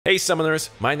Hey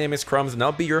Summoners, my name is Crumbs and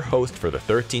I'll be your host for the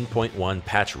 13.1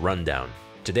 patch rundown.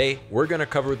 Today, we're going to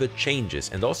cover the changes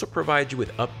and also provide you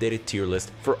with updated tier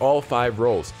list for all 5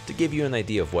 roles to give you an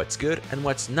idea of what's good and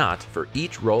what's not for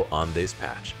each role on this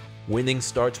patch. Winning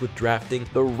starts with drafting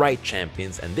the right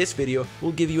champions, and this video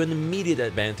will give you an immediate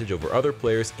advantage over other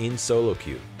players in solo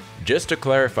queue. Just to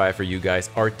clarify for you guys,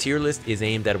 our tier list is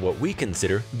aimed at what we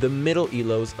consider the middle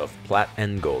elos of Plat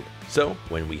and Gold. So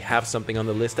when we have something on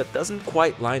the list that doesn't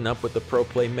quite line up with the pro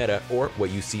play meta or what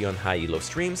you see on high elo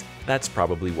streams, that's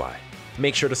probably why.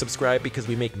 Make sure to subscribe because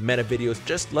we make meta videos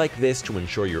just like this to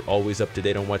ensure you're always up to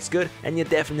date on what's good, and you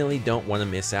definitely don't want to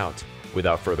miss out.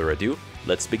 Without further ado,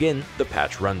 let's begin the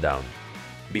patch rundown.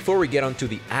 Before we get onto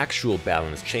the actual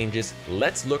balance changes,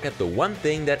 let's look at the one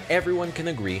thing that everyone can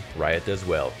agree Riot does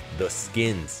well: the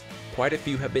skins. Quite a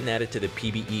few have been added to the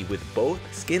PvE, with both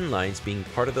skin lines being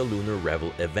part of the Lunar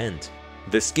Revel event.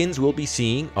 The skins we'll be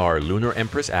seeing are Lunar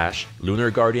Empress Ashe,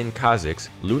 Lunar Guardian Kha'Zix,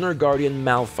 Lunar Guardian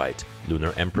Malphite,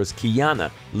 Lunar Empress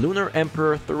Qiyana, Lunar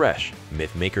Emperor Thresh,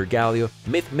 Mythmaker Galio,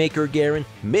 Mythmaker Garen,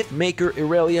 Mythmaker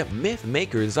Irelia,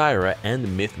 Mythmaker Zyra, and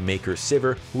Mythmaker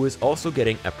Sivir, who is also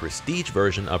getting a prestige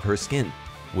version of her skin.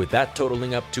 With that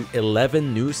totaling up to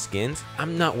 11 new skins,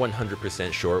 I'm not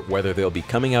 100% sure whether they'll be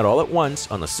coming out all at once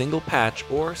on a single patch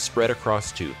or spread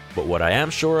across 2, but what I am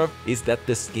sure of is that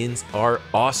the skins are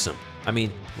awesome. I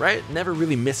mean, Riot never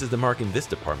really misses the mark in this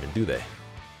department, do they?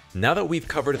 Now that we've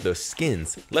covered the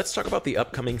skins, let's talk about the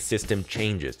upcoming system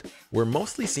changes. We're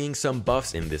mostly seeing some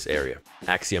buffs in this area.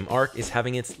 Axiom Arc is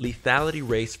having its lethality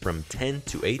raised from 10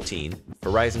 to 18,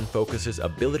 Horizon Focus's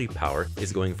ability power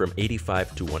is going from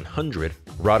 85 to 100,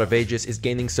 Rod of Ages is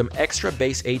gaining some extra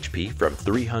base HP from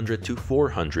 300 to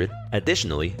 400,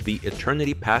 additionally, the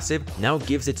Eternity passive now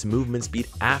gives its movement speed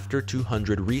after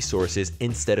 200 resources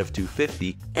instead of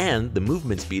 250, and the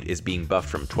movement speed is being buffed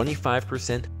from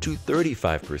 25% to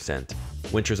 35%.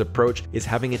 Winter's Approach is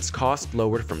having its cost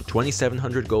lowered from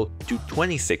 2700 gold to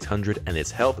 2600 and its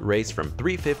health raised from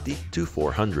 350 to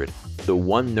 400. The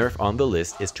one nerf on the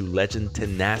list is to Legend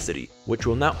Tenacity, which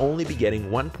will now only be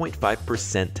getting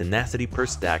 1.5% tenacity per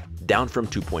stack, down from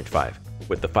 2.5.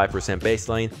 With the 5%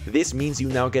 baseline, this means you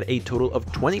now get a total of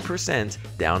 20%,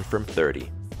 down from 30.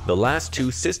 The last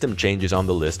 2 system changes on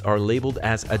the list are labeled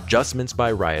as adjustments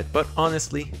by Riot, but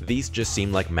honestly, these just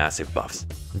seem like massive buffs.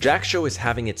 Jackshow is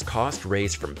having its cost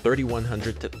raised from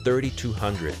 3100 to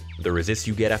 3200. The resist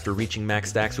you get after reaching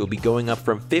max stacks will be going up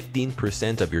from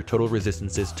 15% of your total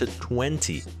resistances to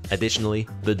 20. Additionally,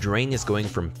 the drain is going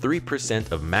from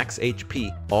 3% of max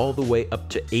HP all the way up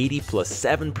to 80 plus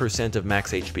 7% of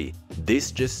max HP.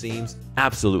 This just seems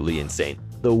absolutely insane.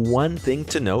 The one thing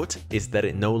to note is that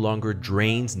it no longer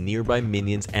drains nearby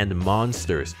minions and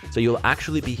monsters, so you'll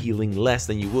actually be healing less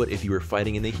than you would if you were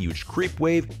fighting in a huge creep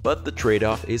wave, but the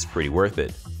trade-off is pretty worth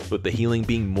it. With the healing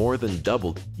being more than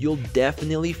doubled, you'll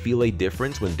definitely feel a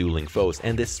difference when dueling foes,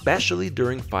 and especially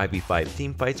during 5v5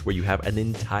 teamfights where you have an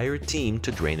entire team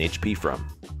to drain HP from.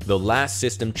 The last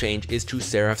system change is to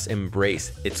Seraph's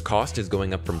Embrace. Its cost is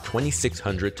going up from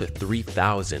 2600 to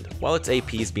 3000, while its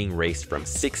AP is being raised from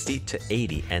 60 to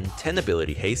 80, and 10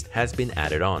 ability haste has been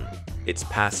added on. Its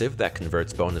passive that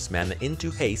converts bonus mana into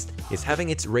haste is having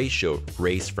its ratio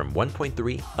raised from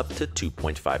 1.3 up to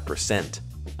 2.5%.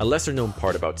 A lesser known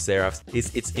part about Seraph's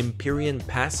is its Empyrean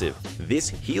passive. This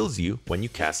heals you when you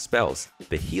cast spells.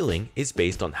 The healing is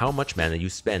based on how much mana you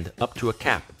spend up to a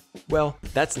cap. Well,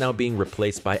 that's now being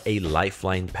replaced by a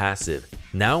Lifeline passive.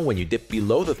 Now when you dip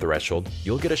below the threshold,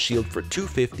 you'll get a shield for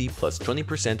 250 plus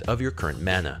 20% of your current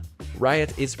mana.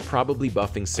 Riot is probably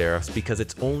buffing Seraphs because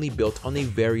it's only built on a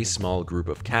very small group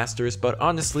of casters, but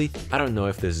honestly, I don't know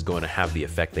if this is going to have the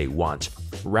effect they want.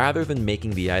 Rather than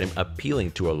making the item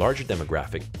appealing to a larger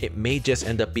demographic, it may just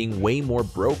end up being way more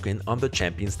broken on the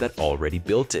champions that already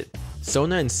built it.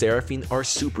 Sona and Seraphine are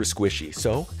super squishy,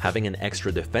 so having an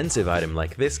extra defensive item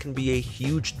like this can be a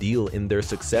huge deal in their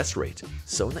success rate.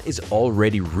 Sona is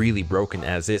already really broken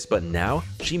as is, but now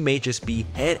she may just be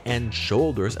head and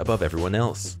shoulders above everyone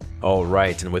else.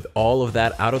 Alright, and with all of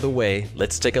that out of the way,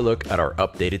 let's take a look at our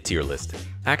updated tier list.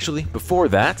 Actually, before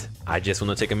that, I just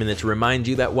want to take a minute to remind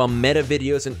you that while meta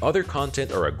videos and other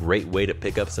content are a great way to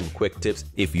pick up some quick tips,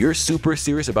 if you're super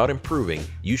serious about improving,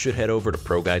 you should head over to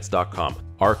ProGuides.com.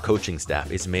 Our coaching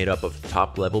staff is made up of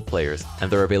top-level players, and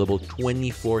they're available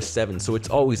 24/7, so it's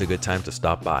always a good time to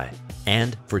stop by.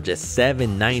 And for just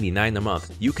 $7.99 a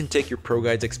month, you can take your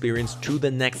ProGuides experience to the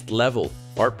next level.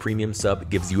 Our premium sub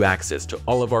gives you access to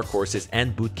all of our courses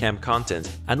and bootcamp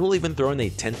content, and we'll even throw in a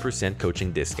 10%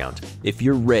 coaching discount. If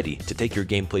you're ready to take your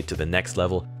gameplay to the next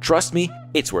level, trust me,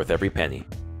 it's worth every penny.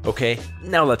 Okay,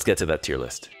 now let's get to that tier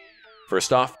list.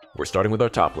 First off, we're starting with our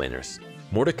top laners.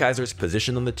 Mordekaiser's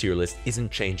position on the tier list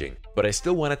isn't changing, but I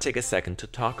still want to take a second to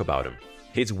talk about him.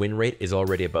 His win rate is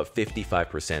already above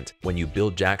 55% when you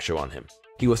build Jackshow on him.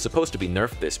 He was supposed to be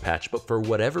nerfed this patch, but for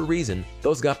whatever reason,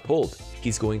 those got pulled.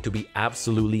 He's going to be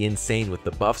absolutely insane with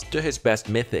the buffs to his best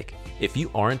mythic. If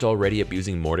you aren't already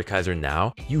abusing Mordekaiser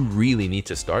now, you really need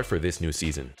to start for this new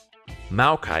season.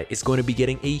 Maokai is going to be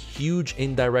getting a huge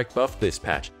indirect buff this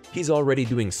patch. He's already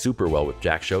doing super well with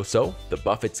Jackshow, so the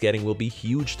buff it's getting will be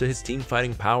huge to his team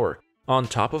fighting power. On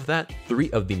top of that, 3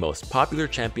 of the most popular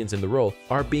champions in the role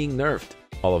are being nerfed.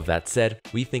 All of that said,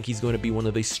 we think he's going to be one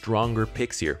of the stronger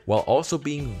picks here, while also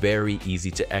being very easy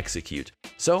to execute.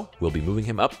 So we'll be moving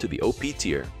him up to the OP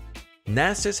tier.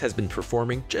 Nasus has been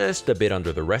performing just a bit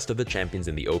under the rest of the champions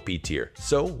in the OP tier,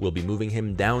 so we'll be moving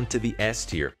him down to the S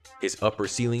tier. His upper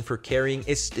ceiling for carrying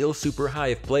is still super high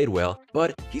if played well,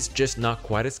 but he's just not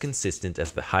quite as consistent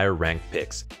as the higher ranked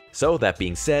picks. So that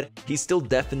being said, he's still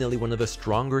definitely one of the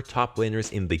stronger top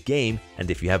laners in the game,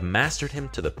 and if you have mastered him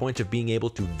to the point of being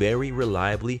able to very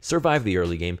reliably survive the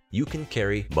early game, you can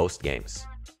carry most games.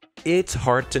 It's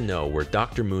hard to know where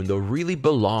Dr. Mundo really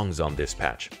belongs on this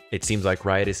patch. It seems like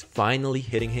Riot is finally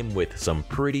hitting him with some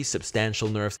pretty substantial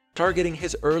nerfs, targeting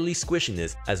his early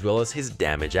squishiness as well as his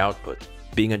damage output.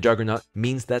 Being a juggernaut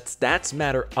means that stats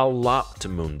matter a lot to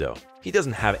Mundo. He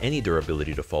doesn't have any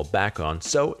durability to fall back on,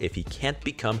 so if he can't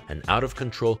become an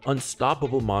out-of-control,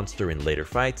 unstoppable monster in later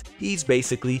fights, he's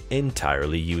basically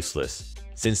entirely useless.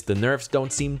 Since the nerfs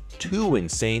don't seem too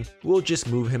insane, we'll just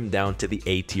move him down to the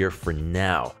A tier for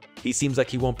now. He seems like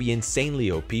he won't be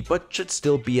insanely OP, but should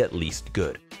still be at least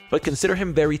good. But consider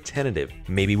him very tentative.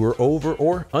 Maybe we're over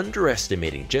or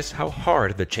underestimating just how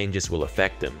hard the changes will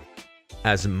affect him.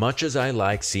 As much as I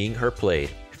like seeing her played,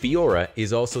 Fiora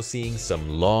is also seeing some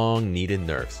long-needed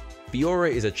nerfs. Fiora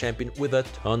is a champion with a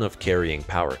ton of carrying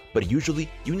power, but usually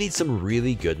you need some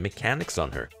really good mechanics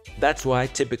on her. That's why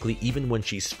typically even when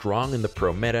she's strong in the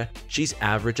pro meta, she's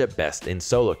average at best in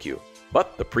solo queue.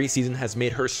 But the preseason has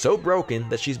made her so broken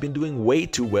that she's been doing way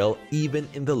too well even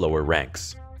in the lower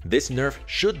ranks. This nerf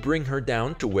should bring her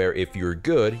down to where if you're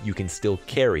good, you can still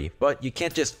carry, but you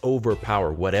can't just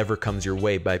overpower whatever comes your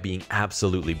way by being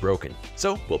absolutely broken.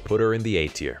 So we'll put her in the A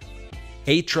tier.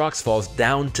 Aatrox falls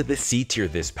down to the C tier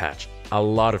this patch. A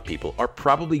lot of people are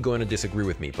probably going to disagree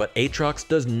with me, but Aatrox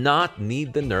does not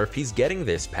need the nerf he's getting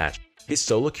this patch. His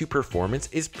solo queue performance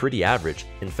is pretty average.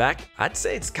 In fact, I'd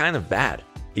say it's kind of bad.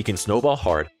 He can snowball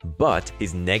hard, but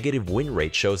his negative win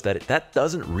rate shows that that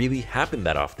doesn't really happen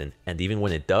that often, and even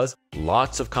when it does,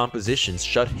 lots of compositions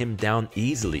shut him down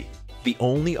easily. The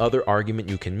only other argument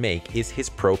you can make is his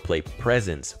pro play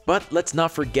presence, but let's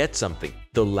not forget something.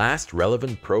 The last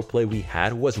relevant pro play we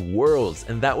had was Worlds,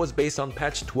 and that was based on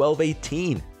patch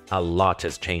 12.18. A lot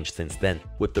has changed since then,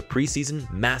 with the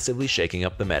preseason massively shaking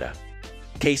up the meta.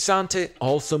 K'Sante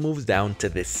also moves down to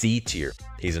the C tier.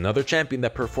 He's another champion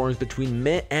that performs between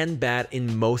meh and bad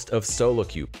in most of solo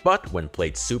queue, but when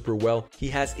played super well, he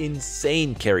has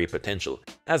insane carry potential.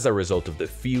 As a result of the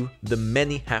few, the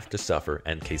many have to suffer,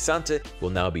 and K'Sante will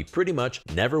now be pretty much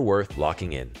never worth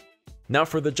locking in. Now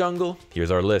for the jungle,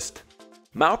 here's our list.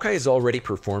 Maokai is already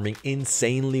performing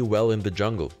insanely well in the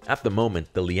jungle. At the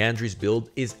moment, the Liandry's build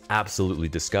is absolutely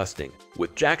disgusting,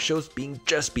 with Jackshow's being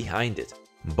just behind it.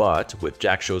 But with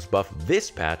Jackshow's buff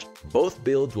this patch, both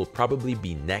builds will probably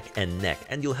be neck and neck,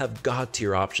 and you'll have god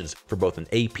tier options for both an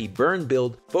AP burn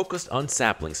build focused on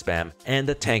sapling spam and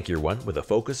a tankier one with a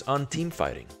focus on team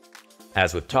fighting.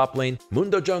 As with top lane,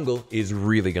 Mundo Jungle is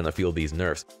really gonna feel these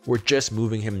nerfs. We're just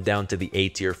moving him down to the A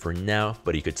tier for now,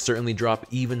 but he could certainly drop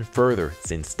even further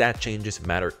since stat changes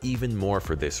matter even more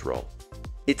for this role.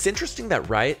 It's interesting that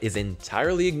Riot is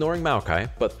entirely ignoring Maokai,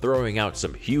 but throwing out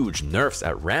some huge nerfs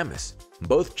at Rammus.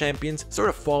 Both champions sort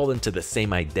of fall into the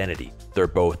same identity. They're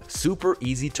both super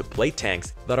easy to play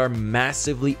tanks that are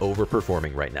massively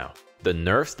overperforming right now. The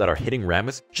nerfs that are hitting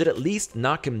Rammus should at least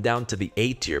knock him down to the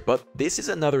A tier, but this is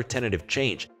another tentative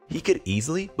change. He could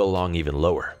easily belong even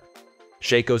lower.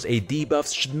 Shaco's AD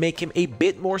buffs should make him a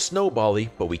bit more snowbally,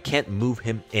 but we can't move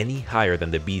him any higher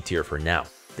than the B tier for now.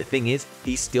 The thing is,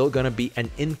 he's still gonna be an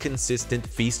inconsistent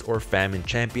feast or famine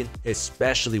champion,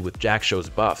 especially with Jackshow's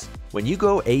buffs. When you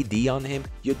go AD on him,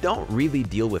 you don't really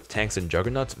deal with tanks and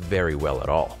juggernauts very well at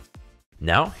all.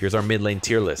 Now, here's our mid lane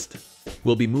tier list.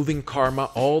 We'll be moving Karma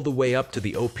all the way up to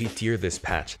the OP tier this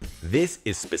patch. This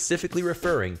is specifically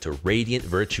referring to Radiant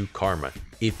Virtue Karma.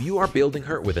 If you are building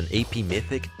her with an AP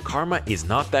Mythic, Karma is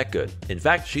not that good. In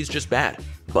fact, she's just bad.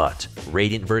 But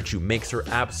Radiant Virtue makes her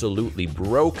absolutely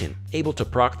broken, able to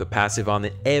proc the passive on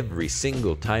it every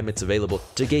single time it's available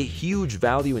to get huge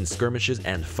value in skirmishes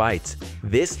and fights.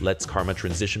 This lets Karma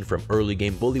transition from early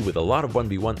game bully with a lot of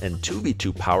 1v1 and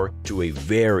 2v2 power to a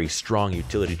very strong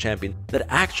utility champion that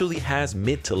actually has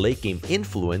mid to late game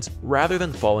influence rather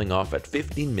than falling off at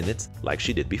 15 minutes like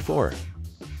she did before.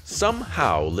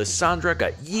 Somehow, Lissandra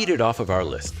got yeeted off of our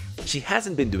list. She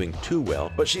hasn't been doing too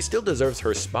well, but she still deserves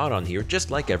her spot on here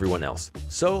just like everyone else.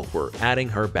 So we're adding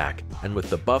her back, and with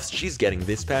the buffs she's getting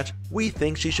this patch, we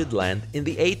think she should land in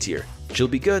the A tier. She'll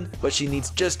be good, but she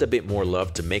needs just a bit more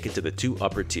love to make it to the 2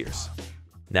 upper tiers.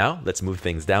 Now let's move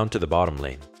things down to the bottom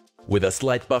lane. With a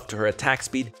slight buff to her attack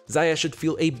speed, Xayah should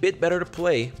feel a bit better to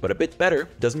play, but a bit better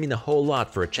doesn't mean a whole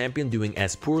lot for a champion doing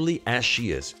as poorly as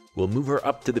she is. We'll move her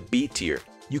up to the B tier.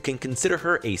 You can consider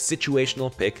her a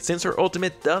situational pick since her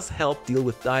ultimate does help deal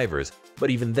with divers, but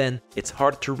even then, it's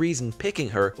hard to reason picking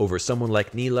her over someone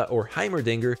like Nilah or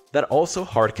Heimerdinger that also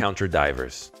hard counter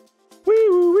divers.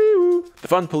 The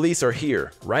fun police are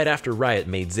here. Right after Riot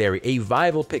made Zeri a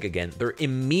viable pick again, they're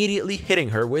immediately hitting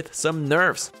her with some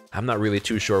nerfs. I'm not really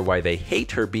too sure why they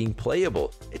hate her being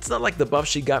playable. It's not like the buff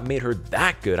she got made her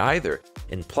that good either.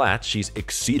 In Plat, she's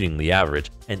exceedingly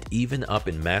average, and even up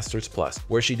in Masters Plus,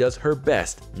 where she does her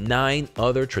best, 9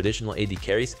 other traditional AD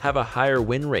carries have a higher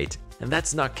win rate, and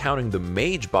that's not counting the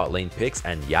mage bot lane picks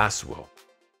and Yasuo.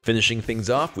 Finishing things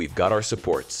off, we've got our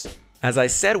supports. As I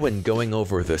said when going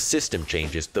over the system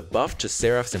changes, the buff to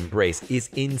Seraph's Embrace is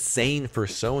insane for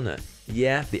Sona.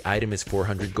 Yeah, the item is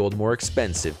 400 gold more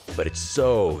expensive, but it's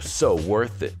so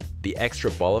worth it. The extra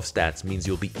ball of stats means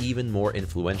you'll be even more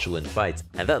influential in fights,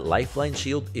 and that lifeline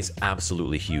shield is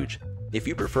absolutely huge. If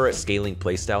you prefer a scaling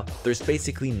playstyle, there's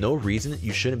basically no reason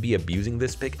you shouldn't be abusing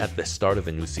this pick at the start of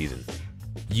a new season.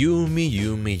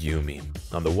 Yuumi.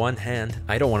 On the one hand,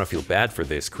 I don't want to feel bad for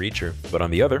this creature, but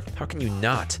on the other, how can you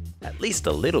not? At least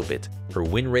a little bit. Her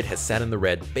win rate has sat in the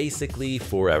red basically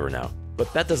forever now.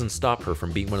 But that doesn't stop her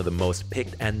from being one of the most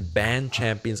picked and banned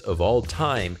champions of all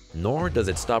time, nor does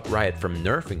it stop Riot from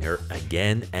nerfing her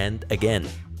again and again.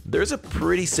 There's a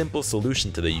pretty simple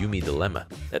solution to the Yuumi dilemma.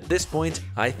 At this point,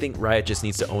 I think Riot just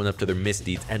needs to own up to their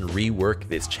misdeeds and rework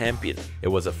this champion. It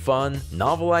was a fun,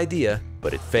 novel idea,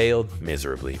 but it failed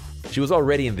miserably. She was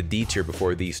already in the D tier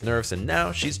before these nerfs, and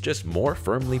now she's just more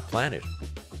firmly planted.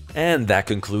 And that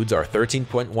concludes our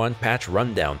 13.1 patch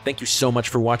rundown. Thank you so much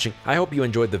for watching. I hope you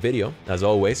enjoyed the video. As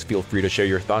always, feel free to share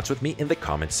your thoughts with me in the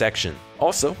comment section.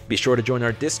 Also, be sure to join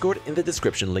our Discord in the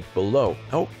description link below.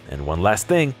 Oh, and one last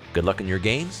thing, good luck in your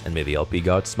games, and may the LP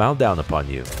gods smile down upon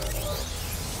you.